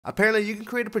Apparently, you can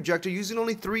create a projector using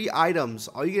only 3 items.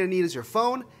 All you're going to need is your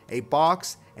phone, a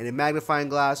box, and a magnifying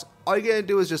glass. All you're going to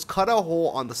do is just cut a hole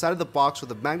on the side of the box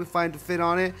with a magnifying to fit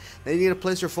on it. Then you're going to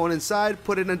place your phone inside,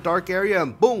 put it in a dark area,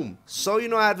 and boom! So you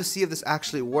know I have to see if this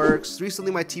actually works.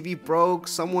 Recently my TV broke,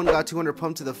 someone got 200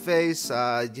 pumped to the face.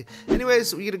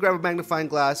 Anyways, you're going to grab a magnifying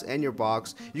glass and your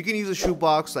box. You can use a shoe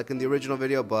box like in the original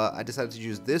video, but I decided to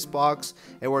use this box.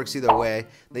 It works either way.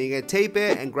 Then you're going to tape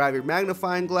it and grab your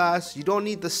magnifying glass. You don't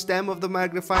need the stem of the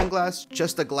magnifying glass,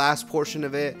 just the glass portion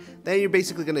of it. Then you're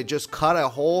basically going to just cut a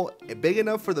hole big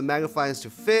enough for the magnifiers to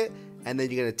fit, and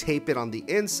then you're going to tape it on the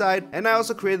inside. And I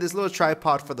also created this little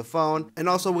tripod for the phone. And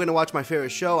also we're going to watch my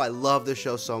favorite show. I love this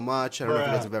show so much. I don't know if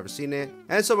you guys have ever seen it.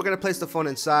 And so we're going to place the phone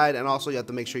inside, and also you have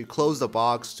to make sure you close the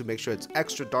box to make sure it's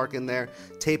extra dark in there.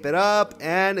 Tape it up,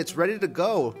 and it's ready to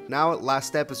go. Now last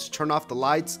step is to turn off the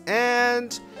lights,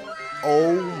 and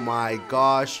oh my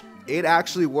gosh, it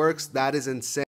actually works. That is insane.